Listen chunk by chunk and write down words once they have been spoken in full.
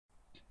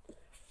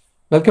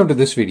Welcome to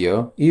this video.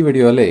 ಈ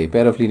ವಿಡಿಯೋಲಿ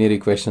pair of linear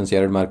equations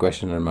 2 mark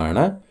question ಮಾಡೋಣ.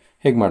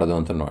 ಹೇಗೆ ಮಾಡೋದು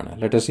ಅಂತ ನೋಡೋಣ.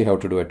 Let us see how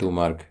to do a 2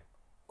 mark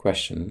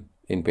question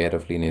in pair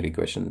of linear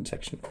equation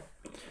section.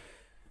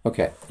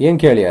 Okay, ಏನು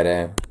ಕೇಳಿಯಾರೆ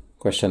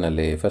question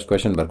ಅಲ್ಲಿ? First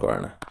question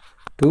ಬರ್ಕೊಳ್ಳೋಣ.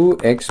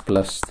 2x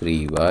plus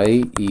 3y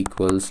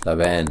equals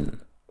 11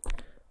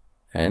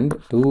 and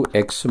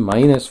 2x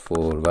minus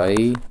 4y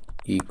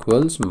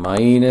equals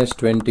minus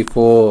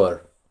 24.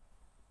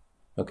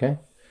 Okay,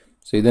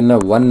 so ಇದನ್ನ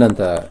 1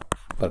 ಅಂತ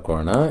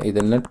ಬರ್ಕೊಳ್ಳೋಣ,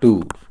 ಇದನ್ನ 2.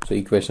 So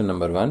equation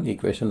number 1,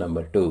 equation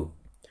number 2.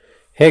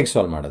 ಹೇಗೆ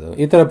solve ಮಾಡೋದು?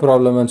 ಈ ಥರ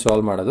ಪ್ರಾಬ್ಲಮನ್ನು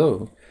solve ಮಾಡೋದು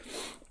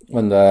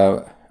ಒಂದು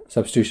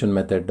ಸಬ್ಸ್ಟಿಟ್ಯೂಷನ್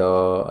ಮೆಥಡ್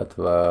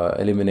ಅಥವಾ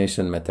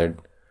ಎಲಿಮಿನೇಷನ್ ಮೆಥಡ್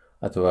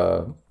ಅಥವಾ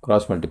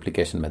ಕ್ರಾಸ್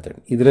ಮಲ್ಟಿಪ್ಲಿಕೇಶನ್ ಮೆಥಡ್,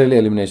 ಇದರಲ್ಲಿ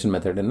ಎಲಿಮಿನೇಷನ್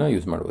ಮೆಥಡನ್ನು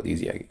ಯೂಸ್ ಮಾಡ್ಬೋದು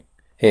ಈಸಿಯಾಗಿ.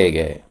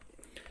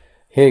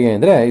 ಹೇಗೆ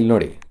ಅಂದರೆ ಇಲ್ಲಿ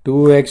ನೋಡಿ,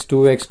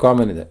 2x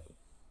ಕಾಮನ್ ಇದೆ.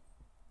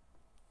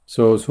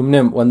 ಸೊ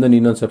ಸುಮ್ಮನೆ ಒಂದನ್ನು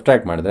ಇನ್ನೊಂದು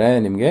ಸಬ್ಟ್ರಾಕ್ಟ್ ಮಾಡಿದ್ರೆ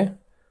ನಿಮಗೆ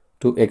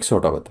 2x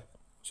ಹೊರಟೋಗುತ್ತೆ.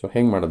 ಸೊ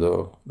ಹೇಗೆ ಮಾಡೋದು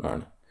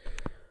ನೋಡೋಣ.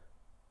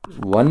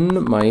 1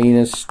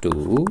 minus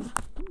 2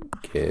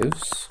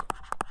 gives,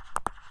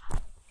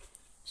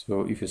 so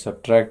if you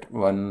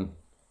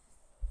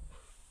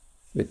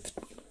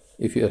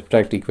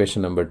subtract equation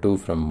number 2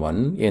 from 1,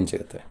 ಏನು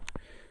ಸಿಗುತ್ತೆ?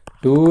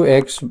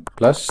 2x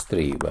plus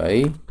 3y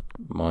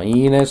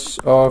minus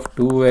of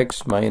 2x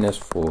minus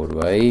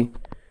 4y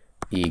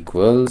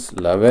equals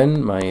 11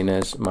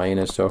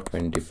 minus of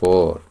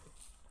 24.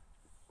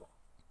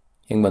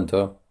 ಹೆಂಗೆ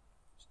ಬಂತು?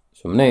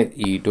 ಸುಮ್ಮನೆ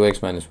ಈ 2x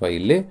minus y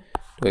ಇಲ್ಲಿ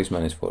 2x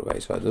minus 4y,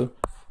 ಸೊ ಅದು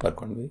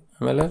ಬರ್ಕೊಂಡ್ವಿ.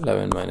 ಆಮೇಲೆ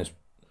 11 minus.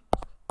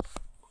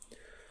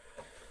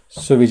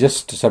 So we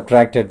just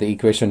subtracted the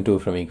equation 2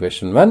 from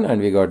equation 1 and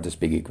we got this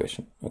big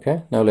equation. Okay,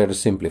 now let us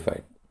simplify.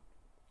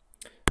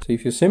 So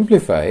if you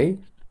simplify,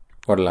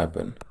 what will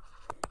happen?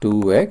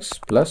 2x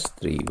plus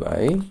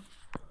 3y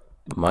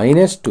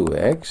minus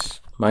 2x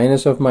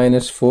minus of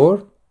minus 4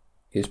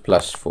 is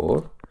plus 4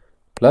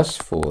 plus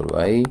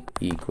 4y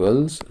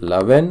equals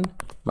 11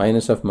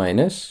 minus of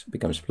minus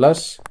becomes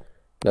plus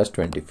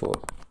 24,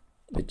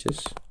 which is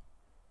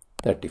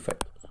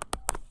 35.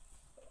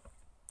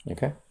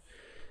 Okay,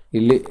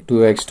 illi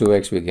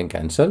 2x we can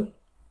cancel,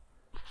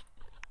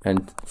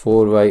 and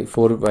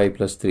 4y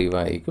plus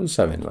 3y equals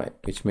 7y,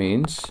 which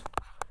means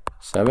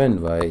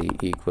 7y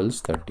equals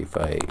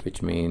 35,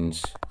 which means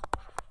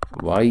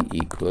y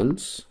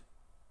equals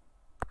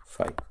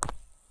 5.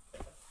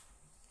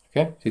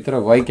 Okay, so ಈ ಥರ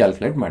y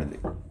calculate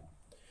ಮಾಡಿದ್ವಿ.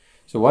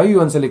 So y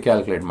ಒಂದ್ಸಲಿ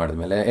calculate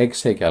ಮಾಡಿದ್ಮೇಲೆ x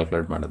ಹೇಗೆ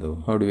calculate ಮಾಡೋದು?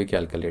 How do we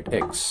calculate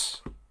x?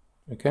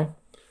 Okay,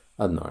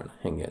 ಅದು ನೋಡೋಣ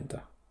ಹೆಂಗೆ ಅಂತ.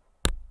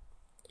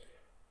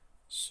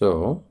 So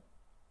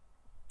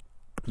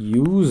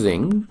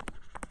using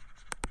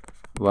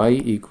y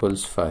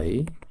equals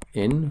 5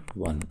 in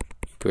 1,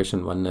 equation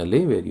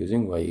 1ನಲ್ಲಿ we are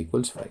using y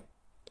equals 5.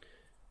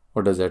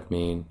 What does that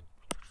mean?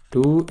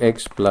 2x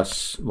plus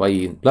y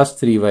plus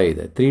 3y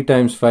ಇದೆ. 3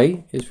 times 5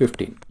 is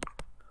 15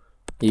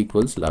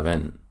 equals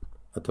 11.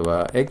 ಅಥವಾ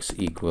x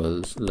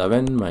equals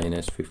 11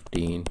 minus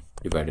 15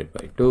 divided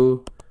by 2,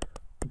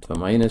 ಅಥವಾ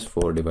minus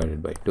 4 divided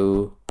by 2,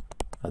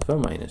 ಅಥವಾ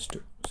minus 2.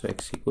 So x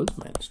equals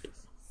minus 2.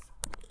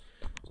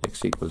 So x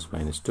equals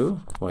minus 2,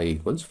 y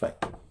equals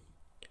 5.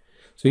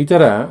 So ಈ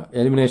ಥರ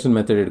elimination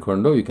method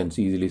ಇಟ್ಕೊಂಡು you can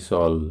easily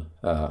solve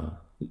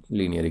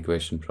linear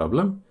equation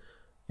problem.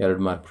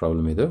 2 mark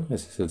problem ಇದು,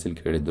 SSLC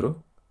ಕೇಳಿದ್ರು.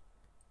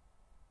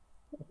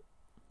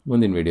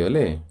 ಮುಂದಿನ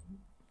ವಿಡಿಯೋಲಿ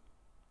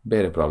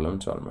ಬೇರೆ ಪ್ರಾಬ್ಲಮ್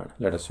ಸಾಲ್ವ್ ಮಾಡೋಣ.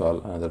 Let us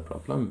solve another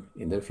problem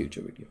in the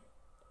future video.